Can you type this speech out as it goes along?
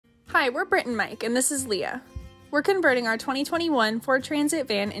Hi, we're Britt and Mike, and this is Leah. We're converting our 2021 Ford Transit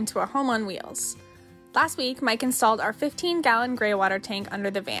van into a home on wheels. Last week, Mike installed our 15-gallon gray water tank under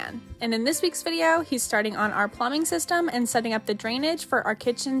the van, and in this week's video, he's starting on our plumbing system and setting up the drainage for our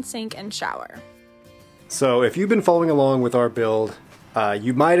kitchen sink and shower. So if you've been following along with our build,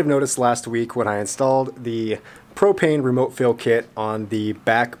 you might have noticed last week when I installed the propane remote fill kit on the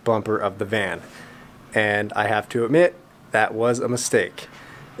back bumper of the van. And I have to admit, that was a mistake.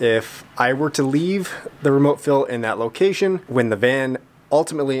 If I were to leave the remote fill in that location, when the van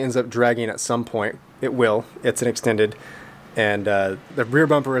ultimately ends up dragging at some point, it will, it's an extended, and the rear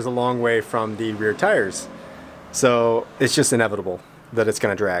bumper is a long way from the rear tires. So it's just inevitable that it's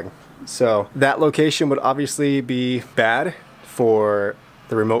gonna drag. So that location would obviously be bad for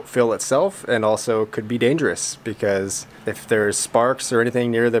the remote fill itself, and also could be dangerous because if there's sparks or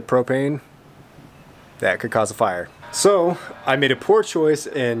anything near the propane, that could cause a fire. So I made a poor choice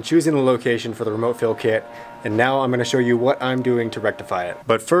in choosing the location for the remote fill kit, and now I'm going to show you what I'm doing to rectify it.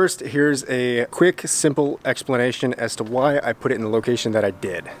 But first, here's a quick, simple explanation as to why I put it in the location that I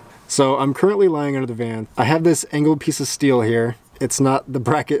did. So I'm currently lying under the van. I have this angled piece of steel here. It's not the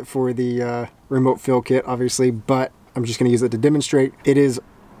bracket for the remote fill kit, obviously, but I'm just going to use it to demonstrate. It is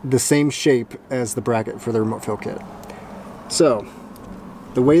the same shape as the bracket for the remote fill kit. So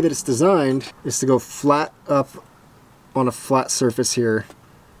the way that it's designed is to go flat up on a flat surface here,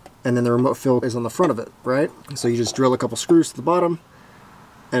 and then the remote fill is on the front of it, right? So you just drill a couple screws to the bottom,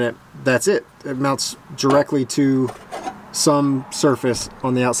 and that's it. It mounts directly to some surface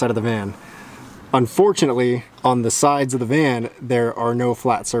on the outside of the van. Unfortunately, on the sides of the van, there are no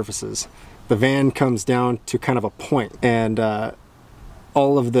flat surfaces. The van comes down to kind of a point, and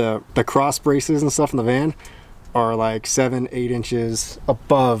all of the cross braces and stuff in the van are like 7-8 inches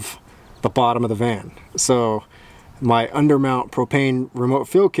above the bottom of the van. So my undermount propane remote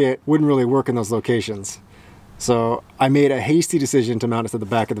fill kit wouldn't really work in those locations. So I made a hasty decision to mount it to the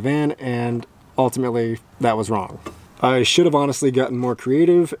back of the van, and ultimately that was wrong. I should have honestly gotten more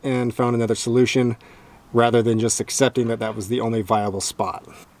creative and found another solution rather than just accepting that that was the only viable spot.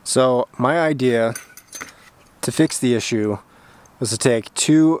 So my idea to fix the issue was to take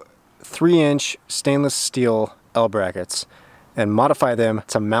two 3-inch stainless steel L brackets and modify them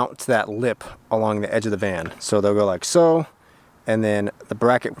to mount to that lip along the edge of the van. So they'll go like so, and then the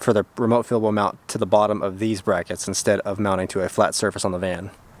bracket for the remote fill will mount to the bottom of these brackets instead of mounting to a flat surface on the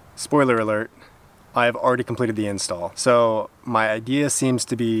van. Spoiler alert, I have already completed the install. So my idea seems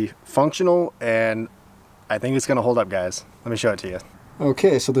to be functional, and I think it's gonna hold up, guys. Let me show it to you.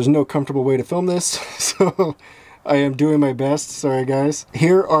 Okay, so there's no comfortable way to film this, so I am doing my best, sorry guys.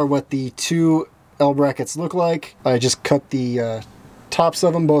 Here are what the two L brackets look like. I just cut the tops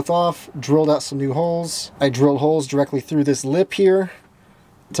of them both off, drilled out some new holes. I drilled holes directly through this lip here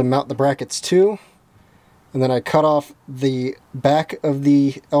to mount the brackets to. And then I cut off the back of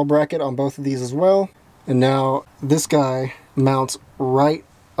the L bracket on both of these as well. And now this guy mounts right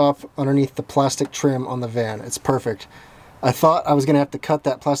up underneath the plastic trim on the van. It's perfect. I thought I was gonna have to cut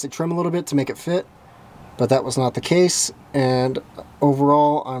that plastic trim a little bit to make it fit, but that was not the case, and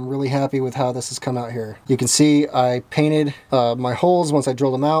overall I'm really happy with how this has come out here. You can see I painted my holes once I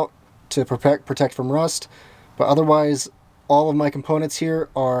drilled them out to protect from rust, but otherwise all of my components here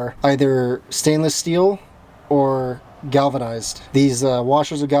are either stainless steel or galvanized. These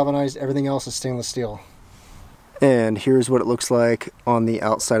washers are galvanized, everything else is stainless steel. And here's what it looks like on the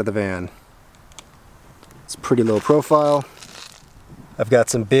outside of the van. It's pretty low profile. I've got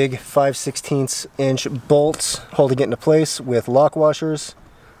some big 5/16 inch bolts holding it into place with lock washers.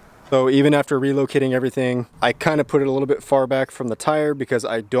 So even after relocating everything, I kind of put it a little bit far back from the tire because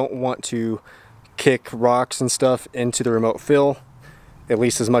I don't want to kick rocks and stuff into the remote fill, at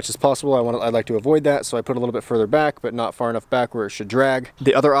least as much as possible. I'd like to avoid that, so I put it a little bit further back, but not far enough back where it should drag.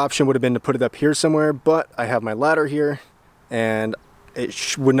 The other option would have been to put it up here somewhere, but I have my ladder here, and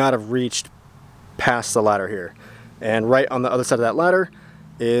it would not have reached past the ladder here. And right on the other side of that ladder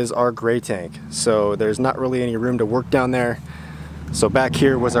is our gray tank. So there's not really any room to work down there. So back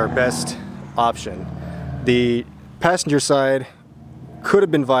here was our best option. The passenger side could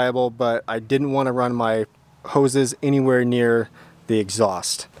have been viable, but I didn't want to run my hoses anywhere near the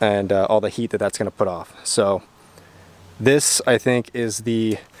exhaust and all the heat that that's going to put off. So this, I think, is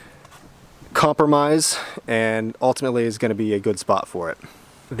the compromise and ultimately is going to be a good spot for it.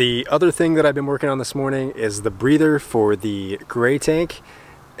 The other thing that I've been working on this morning is the breather for the gray tank,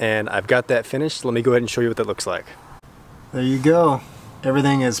 and I've got that finished. Let me go ahead and show you what that looks like. There you go.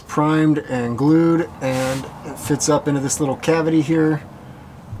 Everything is primed and glued, and it fits up into this little cavity here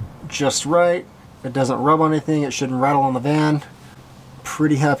just right. It doesn't rub on anything, it shouldn't rattle on the van.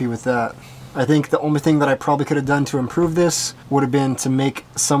 pretty happy with that. I think the only thing that I probably could have done to improve this would have been to make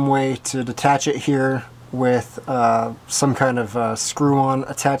some way to detach it here with some kind of screw-on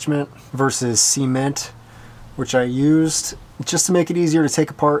attachment versus cement, which I used just to make it easier to take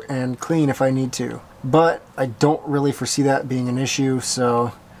apart and clean if I need to. But I don't really foresee that being an issue,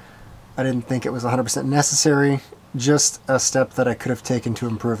 so I didn't think it was 100% necessary, just a step that I could have taken to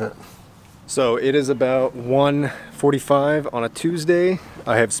improve it. So it is about 1:45 on a Tuesday.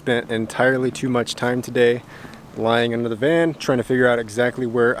 I have spent entirely too much time today lying under the van trying to figure out exactly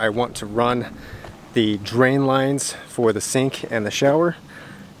where I want to run the drain lines for the sink and the shower.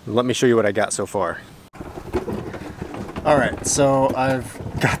 Let me show you what I got so far. Alright, so I've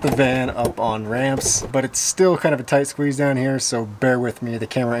got the van up on ramps, but it's still kind of a tight squeeze down here, so bear with me. The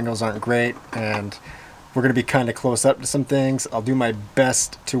camera angles aren't great, and we're going to be kind of close up to some things. I'll do my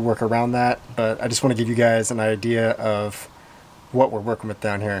best to work around that, but I just want to give you guys an idea of what we're working with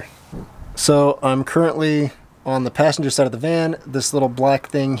down here. So I'm currently on the passenger side of the van. This little black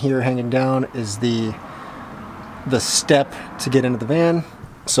thing here hanging down is the step to get into the van.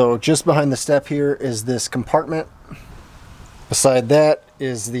 So just behind the step here is this compartment. Beside that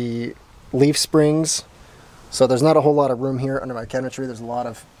is the leaf springs. So there's not a whole lot of room here under my cabinetry. There's a lot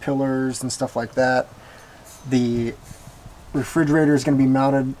of pillars and stuff like that. The refrigerator is going to be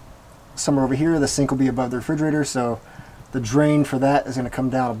mounted somewhere over here. The sink will be above the refrigerator, so the drain for that is going to come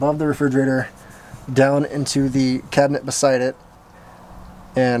down above the refrigerator, down into the cabinet beside it,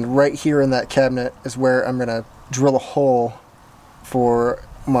 and right here in that cabinet is where I'm going to drill a hole for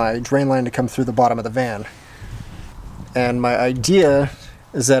my drain line to come through the bottom of the van. And my idea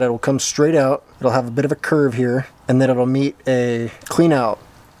is that it'll come straight out, it'll have a bit of a curve here, and then it'll meet a clean out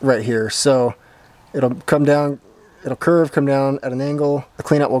right here. So it'll come down, it'll curve, come down at an angle. The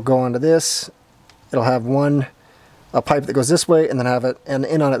clean out will go onto this. It'll have a pipe that goes this way, and then have an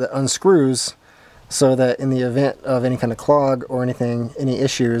in on it that unscrews, so that in the event of any kind of clog or anything, any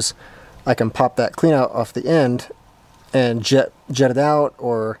issues, I can pop that clean out off the end and jet it out,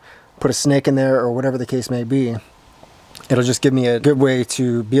 or put a snake in there, or whatever the case may be. It'll just give me a good way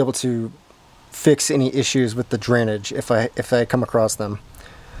to be able to fix any issues with the drainage if I come across them.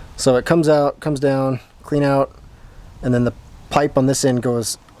 So it comes out, comes down, clean out, and then the pipe on this end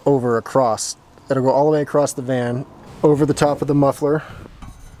goes over across. It'll go all the way across the van, over the top of the muffler,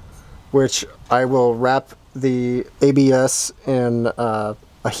 which I will wrap the ABS in a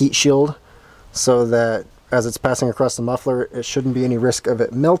heat shield so that as it's passing across the muffler, it shouldn't be any risk of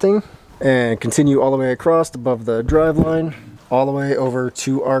it melting. And continue all the way across above the drive line, all the way over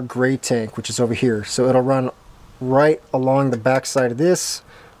to our gray tank, which is over here. So it'll run right along the back side of this,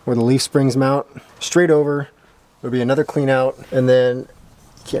 where the leaf springs mount, straight over. There'll be another clean out, and then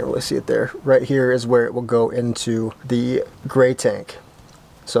you can't really see it there. Right here is where it will go into the gray tank.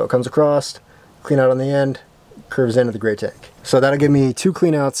 So it comes across, clean out on the end, curves into the gray tank. So that'll give me 2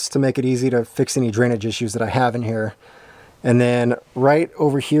 clean outs to make it easy to fix any drainage issues that I have in here. And then right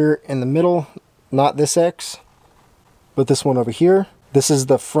over here in the middle, not this X, but this one over here, this is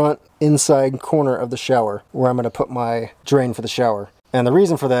the front inside corner of the shower where I'm going to put my drain for the shower. And the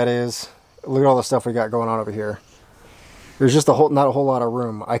reason for that is, look at all the stuff we got going on over here. There's just not a whole lot of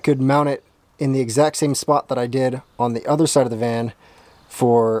room. I could mount it in the exact same spot that I did on the other side of the van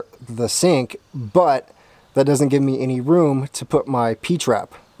for the sink, but that doesn't give me any room to put my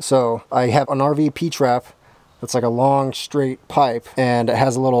P-trap. So I have an RV P-trap that's like a long straight pipe, and it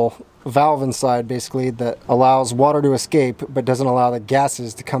has a little valve inside basically that allows water to escape but doesn't allow the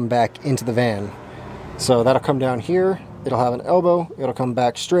gases to come back into the van. So that'll come down here, it'll have an elbow, it'll come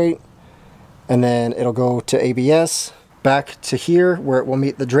back straight, and then it'll go to ABS, back to here where it will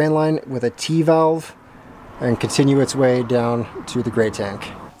meet the drain line with a T-valve and continue its way down to the gray tank.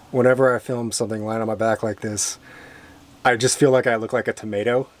 Whenever I film something lying on my back like this, I just feel like I look like a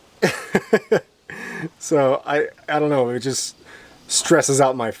tomato. So I don't know, it just stresses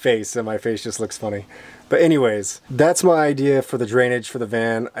out my face and my face just looks funny. But anyways, that's my idea for the drainage for the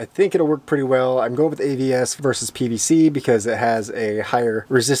van. I think it'll work pretty well. I'm going with ABS versus PVC because it has a higher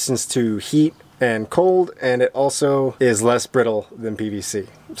resistance to heat and cold, and it also is less brittle than PVC.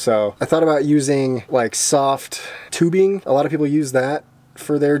 So I thought about using like soft tubing. A lot of people use that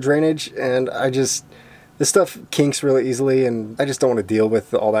for their drainage, and this stuff kinks really easily, and I just don't want to deal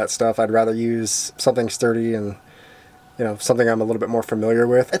with all that stuff. I'd rather use something sturdy and, you know, something I'm a little bit more familiar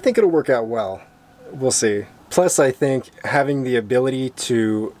with. I think it'll work out well. We'll see. Plus, I think having the ability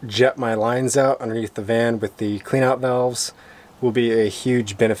to jet my lines out underneath the van with the cleanout valves will be a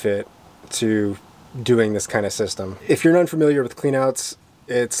huge benefit to doing this kind of system. If you're unfamiliar with cleanouts,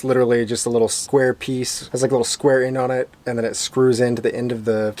 It's literally just a little square piece. It has like a little square end on it, and then it screws into the end of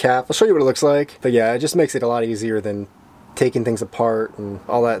the cap. I'll show you what it looks like. But yeah, it just makes it a lot easier than taking things apart and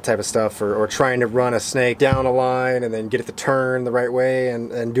all that type of stuff, or trying to run a snake down a line and then get it to turn the right way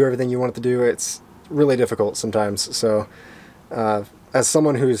and do everything you want it to do. It's really difficult sometimes. So as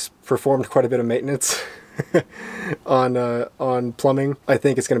someone who's performed quite a bit of maintenance on plumbing, I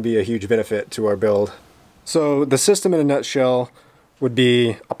think it's going to be a huge benefit to our build. So the system in a nutshell would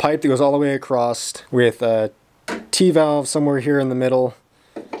be a pipe that goes all the way across with a T-valve somewhere here in the middle,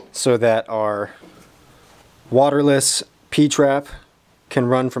 so that our waterless P-trap can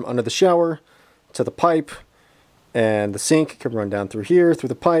run from under the shower to the pipe, and the sink can run down through here through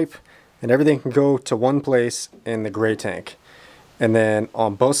the pipe, and everything can go to one place in the gray tank. And then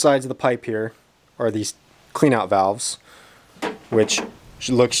on both sides of the pipe here are these clean out valves, which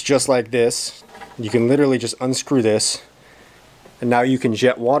looks just like this. You can literally just unscrew this, and now you can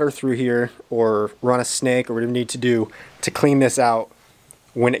jet water through here or run a snake or whatever you need to do to clean this out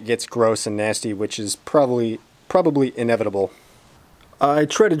when it gets gross and nasty, which is probably inevitable. I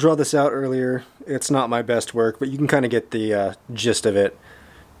tried to draw this out earlier. It's not my best work, but you can kind of get the gist of it.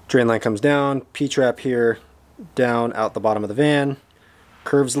 Drain line comes down, P-trap here, down out the bottom of the van,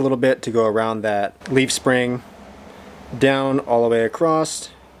 curves a little bit to go around that leaf spring, down all the way across,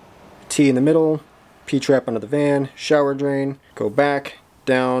 T in the middle, P-trap under the van, shower drain, go back,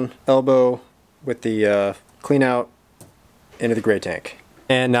 down, elbow with the clean out into the gray tank.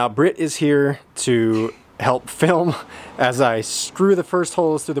 And now Britt is here to help film as I screw the first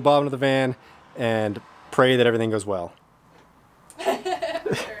holes through the bottom of the van and pray that everything goes well. I'm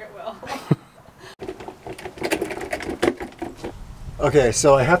sure it will. Okay,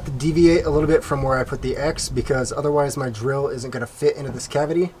 so I have to deviate a little bit from where I put the X because otherwise my drill isn't going to fit into this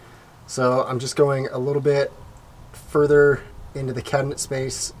cavity. So I'm just going a little bit further into the cabinet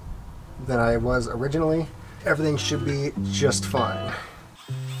space than I was originally. Everything should be just fine.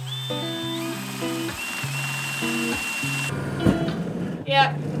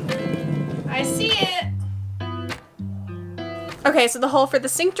 Yep, I see it. Okay, so the hole for the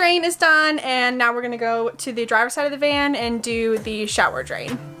sink drain is done, and now we're gonna go to the driver's side of the van and do the shower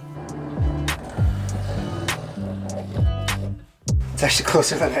drain. It's actually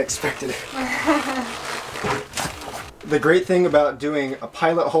closer than I expected. The great thing about doing a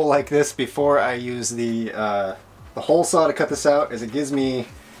pilot hole like this before I use the hole saw to cut this out is it gives me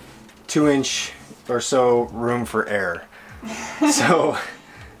 2-inch or so room for error. So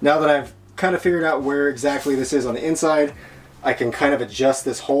now that I've kind of figured out where exactly this is on the inside, I can kind of adjust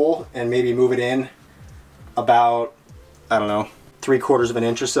this hole and maybe move it in about, I don't know, 3/4 of an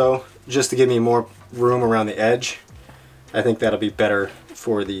inch or so, just to give me more room around the edge. I think that'll be better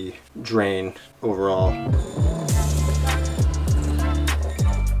for the drain overall.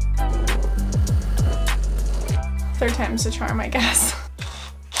 Third time's the charm, I guess.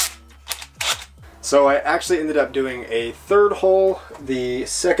 So I actually ended up doing a third hole. The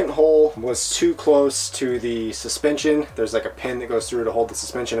second hole was too close to the suspension. There's like a pin that goes through to hold the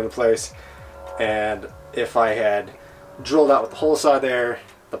suspension in place. And if I had drilled out with the hole saw there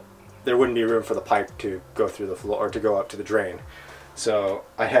wouldn't be room for the pipe to go through the floor or to go up to the drain. So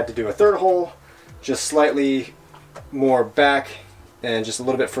I had to do a third hole, just slightly more back and just a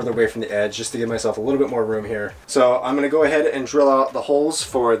little bit further away from the edge, just to give myself a little bit more room here. So I'm gonna go ahead and drill out the holes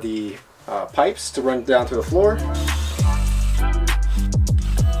for the pipes to run down through the floor.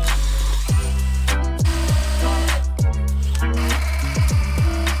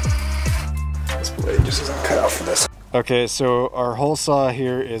 This blade just isn't cut out for this. Okay, so our hole saw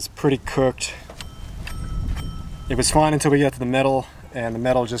here is pretty cooked. It was fine until we got to the metal, and the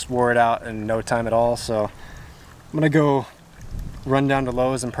metal just wore it out in no time at all. So I'm gonna go run down to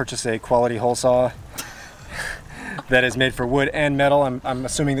Lowe's and purchase a quality hole saw that is made for wood and metal. I'm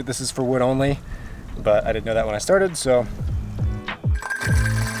assuming that this is for wood only, but I didn't know that when I started, so.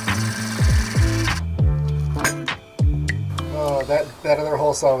 Oh, that other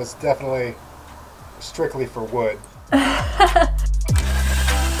hole saw was definitely strictly for wood.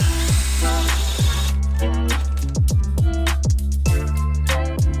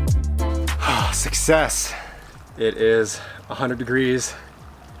 Success. It is 100 degrees.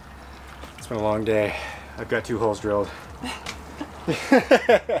 It's been a long day. I've got 2 holes drilled.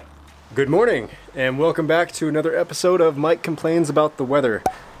 Good morning, and welcome back to another episode of Mike Complains About the Weather.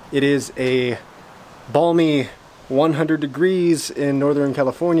 It is a balmy 100 degrees in Northern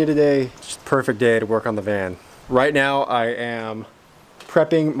California today. Just a perfect day to work on the van. Right now I am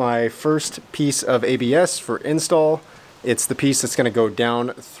prepping my first piece of ABS for install. It's the piece that's going to go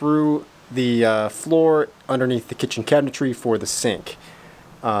down through the floor underneath the kitchen cabinetry for the sink.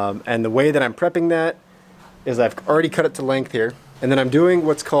 And the way that I'm prepping that is I've already cut it to length here. And then I'm doing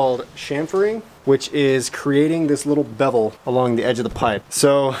what's called chamfering, which is creating this little bevel along the edge of the pipe.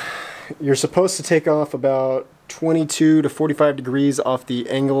 So you're supposed to take off about 22 to 45 degrees off the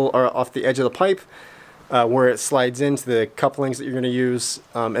angle or off the edge of the pipe where it slides into the couplings that you're going to use.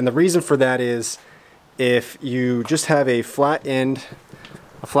 And the reason for that is if you just have a flat end,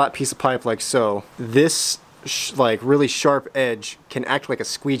 a flat piece of pipe like so, this like really sharp edge can act like a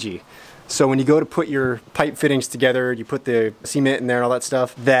squeegee. So when you go to put your pipe fittings together, you put the cement in there and all that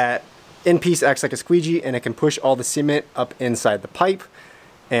stuff, that end piece acts like a squeegee and it can push all the cement up inside the pipe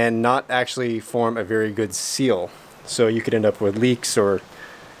and not actually form a very good seal. So you could end up with leaks or,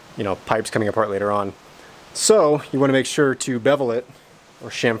 you know, pipes coming apart later on. So you want to make sure to bevel it or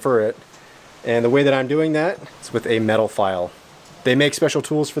chamfer it. And the way that I'm doing that is with a metal file. They make special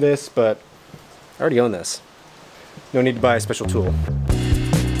tools for this, but I already own this. No need to buy a special tool.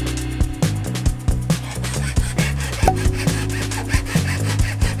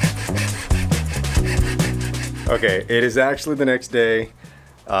 Okay, it is actually the next day.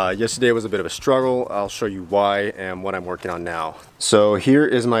 Yesterday was a bit of a struggle. I'll show you why and what I'm working on now. So here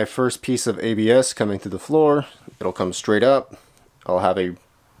is my first piece of ABS coming through the floor. It'll come straight up. I'll have a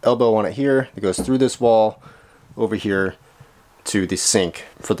elbow on it here that goes through this wall over here to the sink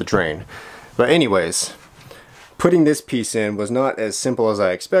for the drain. But anyways, putting this piece in was not as simple as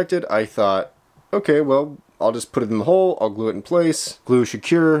I expected. I thought, okay, well, I'll just put it in the hole, I'll glue it in place. Glue should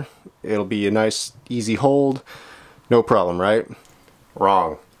cure, it'll be a nice, easy hold. No problem, right?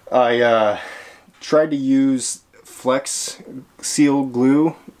 Wrong. I tried to use Flex Seal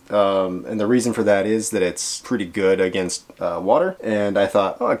glue, and the reason for that is that it's pretty good against water. And I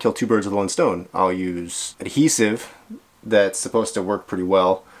thought, oh, I'd kill two birds with one stone. I'll use adhesive that's supposed to work pretty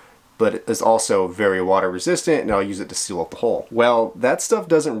well, but it is also very water resistant, and I'll use it to seal up the hole. Well, that stuff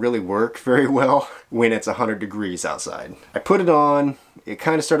doesn't really work very well when it's 100 degrees outside. I put it on, it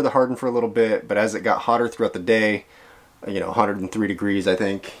kind of started to harden for a little bit, but as it got hotter throughout the day, you know, 103 degrees, I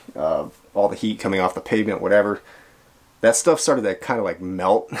think, all the heat coming off the pavement, whatever, that stuff started to kind of like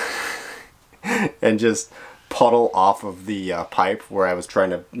melt and just puddle off of the pipe where I was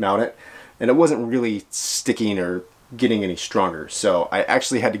trying to mount it. And it wasn't really sticking or getting any stronger. So I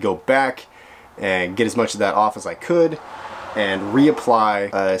actually had to go back and get as much of that off as I could and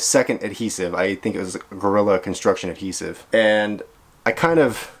reapply a second adhesive. I think it was Gorilla Construction adhesive. And I kind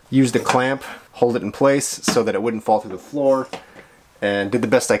of used a clamp, hold it in place so that it wouldn't fall through the floor, and did the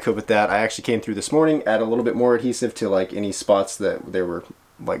best I could with that. I actually came through this morning, added a little bit more adhesive to like any spots that there were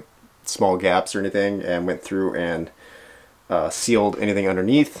like small gaps or anything, and went through and sealed anything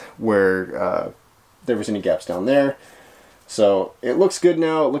underneath where there was any gaps down there. So it looks good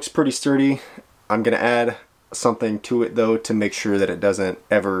now, it looks pretty sturdy. I'm gonna add something to it though to make sure that it doesn't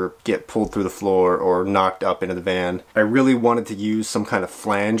ever get pulled through the floor or knocked up into the van. I really wanted to use some kind of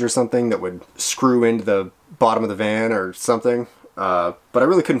flange or something that would screw into the bottom of the van or something, but I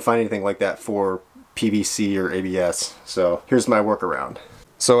really couldn't find anything like that for PVC or ABS, so here's my workaround.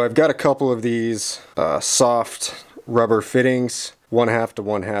 So I've got a couple of these soft rubber fittings, 1/2 to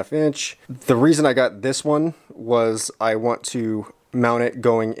 1/2 inch. The reason I got this one was I want to mount it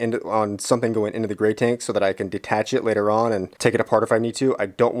going into on something going into the gray tank so that I can detach it later on and take it apart if I need to. I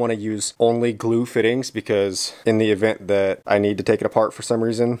don't want to use only glue fittings because in the event that I need to take it apart for some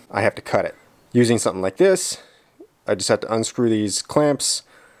reason, I have to cut it. Using something like this, I just have to unscrew these clamps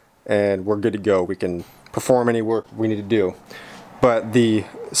and we're good to go. We can perform any work we need to do. But the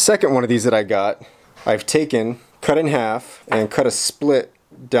second one of these that I got, I've taken, cut in half, and cut a split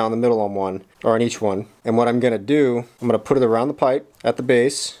down the middle on one, or on each one. And what I'm gonna do, I'm gonna put it around the pipe at the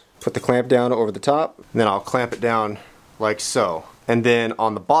base, put the clamp down over the top, and then I'll clamp it down like so. And then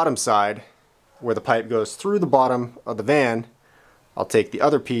on the bottom side, where the pipe goes through the bottom of the van, I'll take the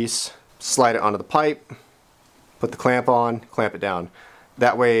other piece, slide it onto the pipe, put the clamp on, clamp it down.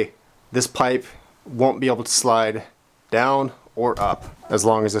 That way, this pipe won't be able to slide down or up as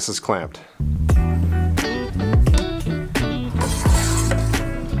long as this is clamped.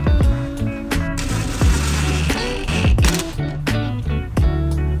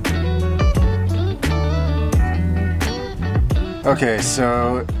 Okay,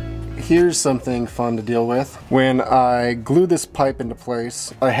 so here's something fun to deal with. When I glued this pipe into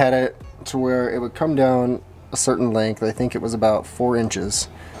place, I had it to where it would come down a certain length. I think it was about 4 inches.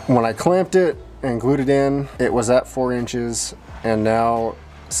 When I clamped it and glued it in, it was at 4 inches, and now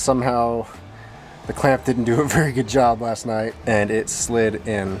somehow the clamp didn't do a very good job last night and it slid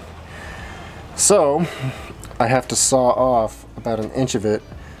in. So I have to saw off about 1 inch of it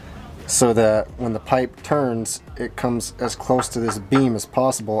so that when the pipe turns, it comes as close to this beam as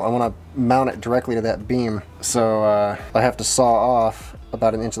possible. I want to mount it directly to that beam. So I have to saw off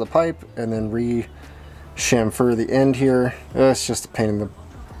about an inch of the pipe and then re-chamfer the end here. It's just a pain in the...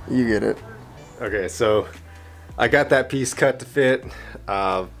 you get it. Okay, so I got that piece cut to fit.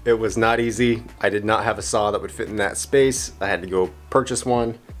 It was not easy. I did not have a saw that would fit in that space. I had to go purchase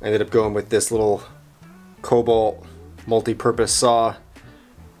one. I ended up going with this little Cobalt multi-purpose saw.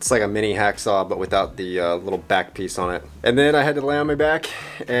 It's like a mini hacksaw, but without the little back piece on it. And then I had to lay on my back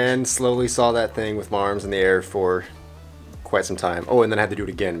and slowly saw that thing with my arms in the air for quite some time. Oh, and then I had to do it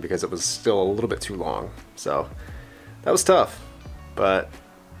again because it was still a little bit too long. So that was tough, but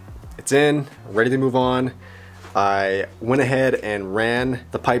it's in, I'm ready to move on. I went ahead and ran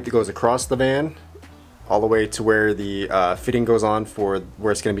the pipe that goes across the van all the way to where the fitting goes on for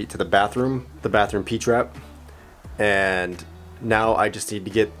where it's gonna be to the bathroom P-trap. And now I just need to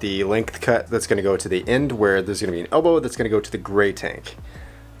get the length cut that's going to go to the end where there's going to be an elbow that's going to go to the gray tank.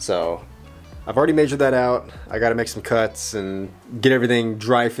 So I've already measured that out. I got to make some cuts and get everything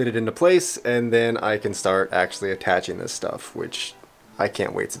dry fitted into place, and then I can start actually attaching this stuff, which I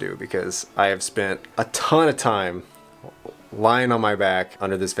can't wait to do because I have spent a ton of time lying on my back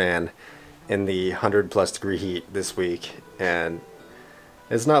under this van in the 100+ degree heat this week, and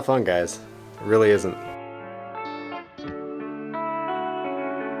it's not fun, guys. It really isn't.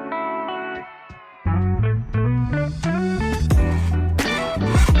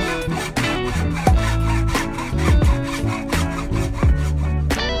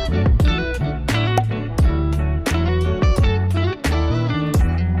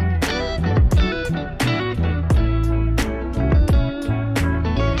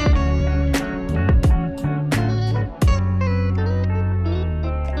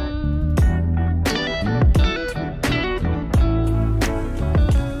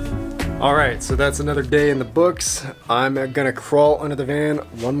 Alright, so that's another day in the books. I'm gonna crawl under the van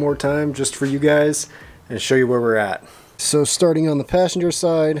one more time just for you guys and show you where we're at. So starting on the passenger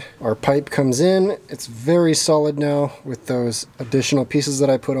side, our pipe comes in. It's very solid now with those additional pieces that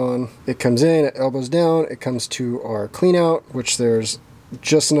I put on. It comes in, it elbows down, it comes to our clean out, which there's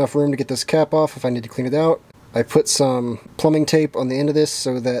just enough room to get this cap off if I need to clean it out. I put some plumbing tape on the end of this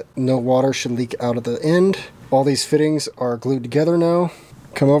so that no water should leak out of the end. All these fittings are glued together now.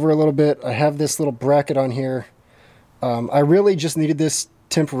 Come over a little bit. I have this little bracket on here. I really just needed this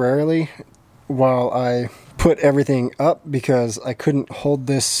temporarily while I put everything up because I couldn't hold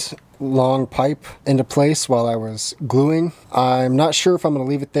this long pipe into place while I was gluing. I'm not sure if I'm going to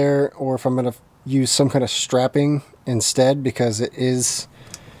leave it there or if I'm going to use some kind of strapping instead because it is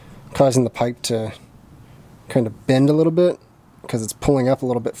causing the pipe to kind of bend a little bit because it's pulling up a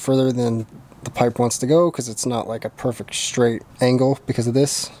little bit further than the pipe wants to go because it's not like a perfect straight angle because of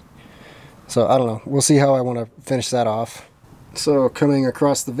this. So I don't know. We'll see how I want to finish that off. So coming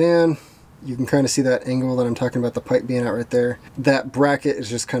across the van, you can kind of see that angle that I'm talking about, the pipe being out right there. That bracket is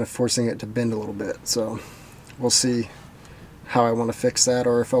just kind of forcing it to bend a little bit. So we'll see how I want to fix that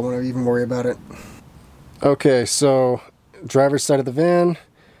or if I want to even worry about it. Okay, so driver's side of the van.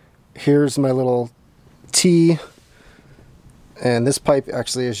 Here's my little T. And this pipe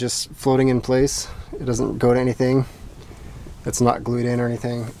actually is just floating in place. It doesn't go to anything. It's not glued in or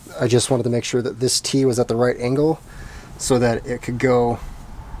anything. I just wanted to make sure that this T was at the right angle so that it could go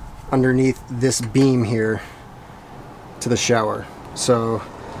underneath this beam here to the shower. So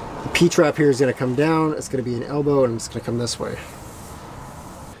the P-trap here is going to come down, it's going to be an elbow, and it's going to come this way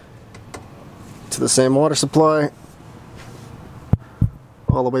to the same water supply,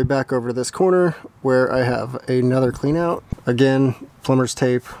 all the way back over to this corner where I have another clean out. Again, plumber's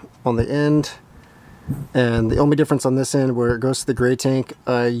tape on the end. And the only difference on this end where it goes to the gray tank,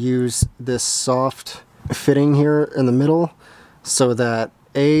 I use this soft fitting here in the middle so that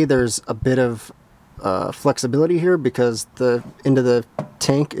there's a bit of flexibility here because the end of the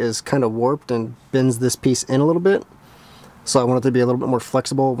tank is kind of warped and bends this piece in a little bit. So I want it to be a little bit more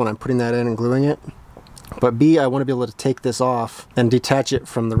flexible when I'm putting that in and gluing it. But B, I want to be able to take this off and detach it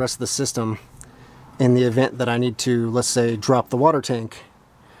from the rest of the system in the event that I need to, let's say, drop the water tank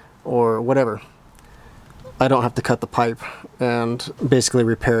or whatever. I don't have to cut the pipe and basically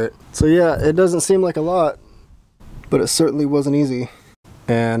repair it. So yeah, it doesn't seem like a lot, but it certainly wasn't easy.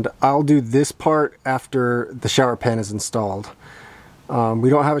 And I'll do this part after the shower pan is installed. We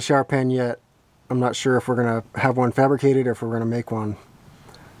don't have a shower pan yet. I'm not sure if we're going to have one fabricated or if we're going to make one.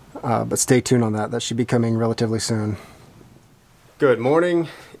 But stay tuned on that. That should be coming relatively soon. Good morning.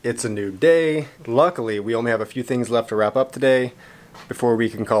 It's a new day. Luckily, we only have a few things left to wrap up today. before we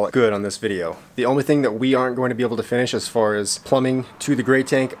can call it good on this video. The only thing that we aren't going to be able to finish as far as plumbing to the gray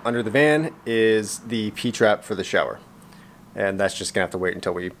tank under the van is the P-trap for the shower. And that's just gonna have to wait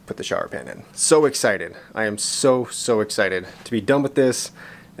until we put the shower pan in. So excited. I am so excited to be done with this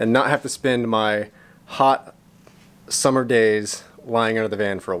and not have to spend my hot summer days lying under the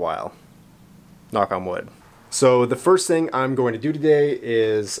van for a while. Knock on wood. So the first thing I'm going to do today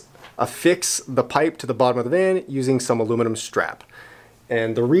is affix the pipe to the bottom of the van using some aluminum strap.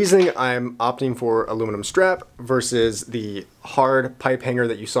 And the reason I'm opting for aluminum strap versus the hard pipe hanger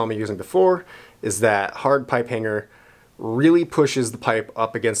that you saw me using before is that hard pipe hanger really pushes the pipe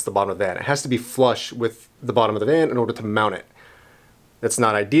up against the bottom of the van. It has to be flush with the bottom of the van in order to mount it. That's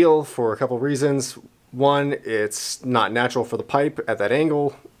not ideal for a couple of reasons. One, it's not natural for the pipe at that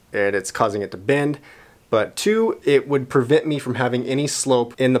angle and it's causing it to bend. But two, it would prevent me from having any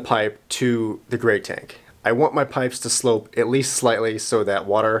slope in the pipe to the gray tank. I want my pipes to slope at least slightly so that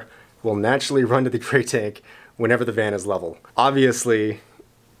water will naturally run to the gray tank whenever the van is level. Obviously,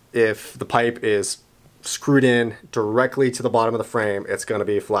 if the pipe is screwed in directly to the bottom of the frame, it's going to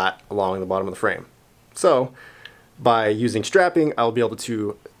be flat along the bottom of the frame. So, by using strapping, I'll be able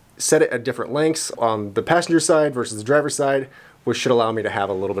to set it at different lengths on the passenger side versus the driver's side, which should allow me to have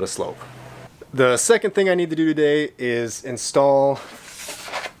a little bit of slope. The second thing I need to do today is install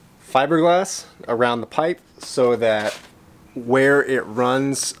fiberglass around the pipe so that where it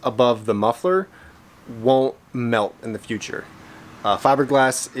runs above the muffler won't melt in the future.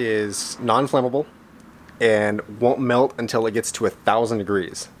 Fiberglass is non-flammable and won't melt until it gets to 1,000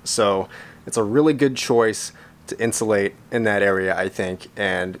 degrees. So it's a really good choice to insulate in that area, I think,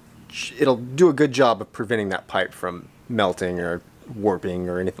 and it'll do a good job of preventing that pipe from melting or warping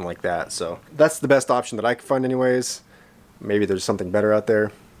or anything like that. So that's the best option that I could find anyways. Maybe there's something better out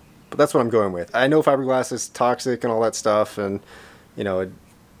there, but that's what I'm going with. I know fiberglass is toxic and all that stuff, and you know,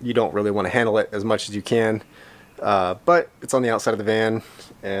 you don't really want to handle it as much as you can, but it's on the outside of the van,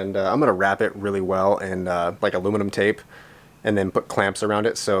 and I'm gonna wrap it really well in like aluminum tape and then put clamps around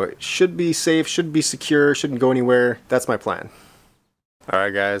it, so it should be safe, should be secure, shouldn't go anywhere. That's my plan.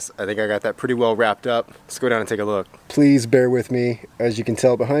 Alright guys, I think I got that pretty well wrapped up. Let's go down and take a look. Please bear with me. As you can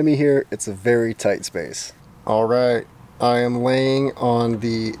tell behind me here, it's a very tight space. Alright, I am laying on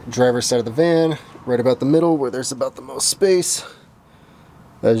the driver's side of the van, right about the middle where there's about the most space.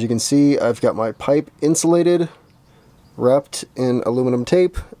 As you can see, I've got my pipe insulated, wrapped in aluminum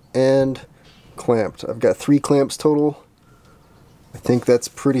tape, and clamped. I've got 3 clamps total. I think that's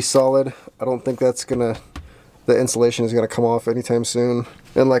pretty solid. I don't think that's gonna... the insulation is going to come off anytime soon.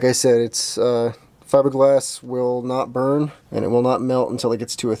 And like I said, it's fiberglass will not burn and it will not melt until it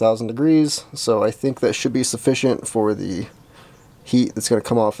gets to 1,000 degrees. So I think that should be sufficient for the heat that's going to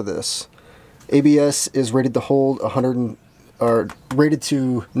come off of this. ABS is rated to hold rated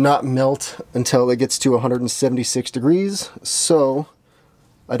to not melt until it gets to 176 degrees. So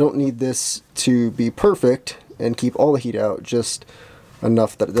I don't need this to be perfect and keep all the heat out, just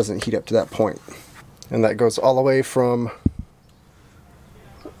enough that it doesn't heat up to that point. And that goes all the way from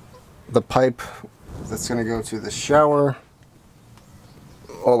the pipe that's going to go to the shower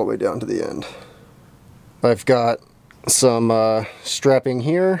all the way down to the end. I've got some strapping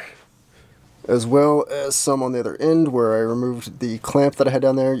here as well as some on the other end where I removed the clamp that I had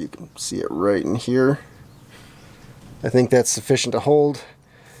down there. You can see it right in here. I think that's sufficient to hold.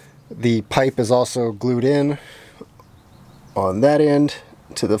 The pipe is also glued in on that end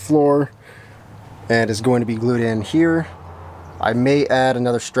to the floor and is going to be glued in here. I may add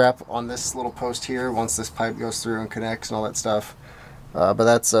another strap on this little post here once this pipe goes through and connects and all that stuff, but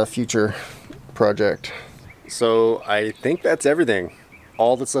that's a future project. So I think that's everything.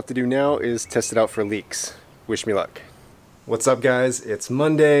 All that's left to do now is test it out for leaks. Wish me luck. What's up guys, it's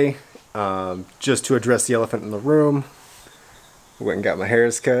Monday. Just to address the elephant in the room, went and got my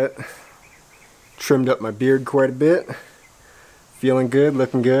hairs cut, trimmed up my beard quite a bit, feeling good,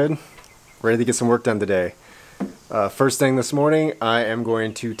 looking good. Ready to get some work done today. First thing this morning, I am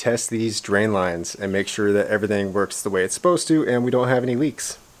going to test these drain lines and make sure that everything works the way it's supposed to and we don't have any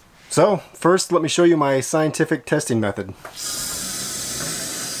leaks. So, first let me show you my scientific testing method.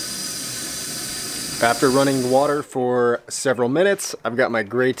 After running the water for several minutes, I've got my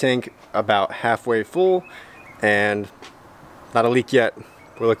gray tank about halfway full and not a leak yet.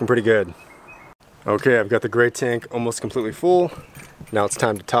 We're looking pretty good. Okay, I've got the gray tank almost completely full. Now it's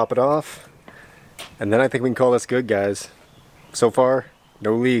time to top it off. And then I think we can call this good, guys. So far,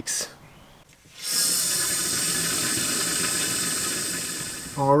 no leaks.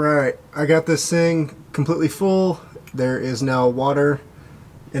 Alright, I got this thing completely full. There is now water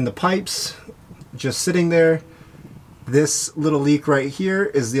in the pipes, just sitting there. This little leak right here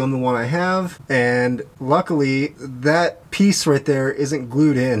is the only one I have, and luckily that piece right there isn't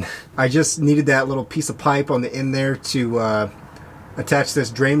glued in. I just needed that little piece of pipe on the end there to attach this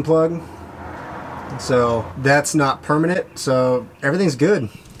drain plug. So that's not permanent, so everything's good.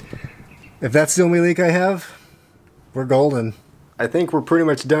 If that's the only leak I have, we're golden. I think we're pretty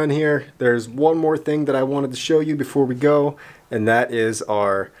much done here. There's one more thing that I wanted to show you before we go, and that is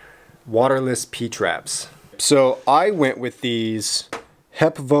our waterless P-traps. So I went with these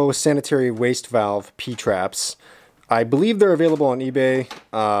HEPVO sanitary waste valve P-traps. I believe they're available on eBay.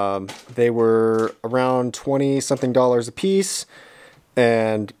 They were around $20-something a piece,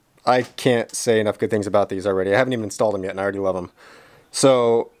 and I can't say enough good things about these already. I haven't even installed them yet, and I already love them.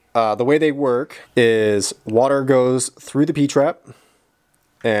 So the way they work is water goes through the P-trap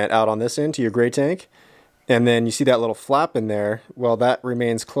and out on this end to your gray tank. And then you see that little flap in there. Well, that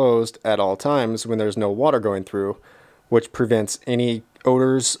remains closed at all times when there's no water going through, which prevents any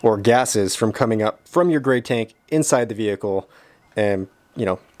odors or gases from coming up from your gray tank inside the vehicle and, you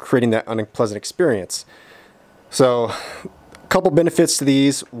know, creating that unpleasant experience. So a couple benefits to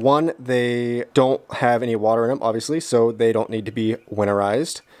these. One, they don't have any water in them, obviously, so they don't need to be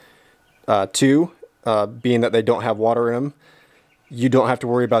winterized. Two, being that they don't have water in them, you don't have to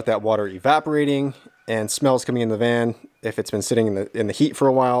worry about that water evaporating and smells coming in the van if it's been sitting in the heat for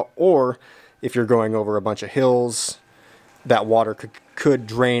a while, or if you're going over a bunch of hills, that water could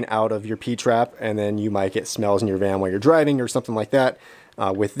drain out of your P-trap, and then you might get smells in your van while you're driving or something like that.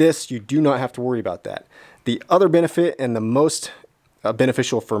 With this, you do not have to worry about that. The other benefit, and the most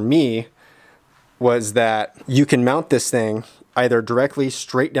beneficial for me, was that you can mount this thing either directly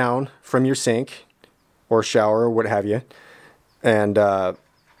straight down from your sink or shower or what have you, and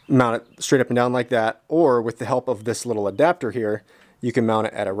mount it straight up and down like that, or with the help of this little adapter here, you can mount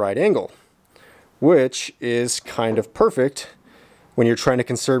it at a right angle, which is kind of perfect when you're trying to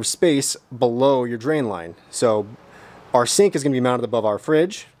conserve space below your drain line. So our sink is going to be mounted above our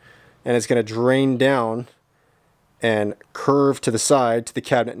fridge, and it's going to drain down and curve to the side to the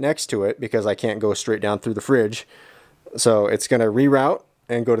cabinet next to it, because I can't go straight down through the fridge. So it's going to reroute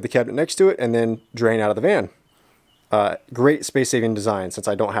and go to the cabinet next to it and then drain out of the van. Great space-saving design, since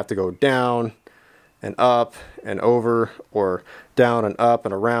I don't have to go down and up and over, or down and up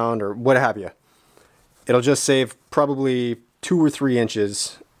and around, or what have you. It'll just save probably 2 or 3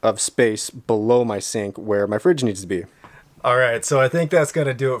 inches of space below my sink where my fridge needs to be. Alright, so I think that's going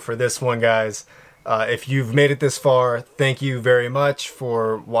to do it for this one, guys. If you've made it this far, thank you very much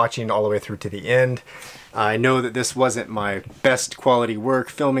for watching all the way through to the end. I know that this wasn't my best quality work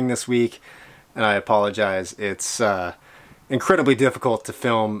filming this week, and I apologize. It's incredibly difficult to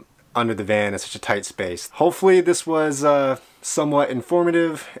film under the van in such a tight space. Hopefully this was somewhat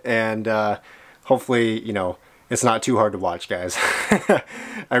informative, and hopefully, you know, it's not too hard to watch, guys.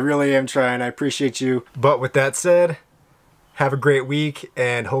 I really am trying. I appreciate you. But with that said, have a great week,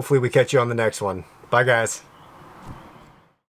 and hopefully we catch you on the next one. Bye, guys.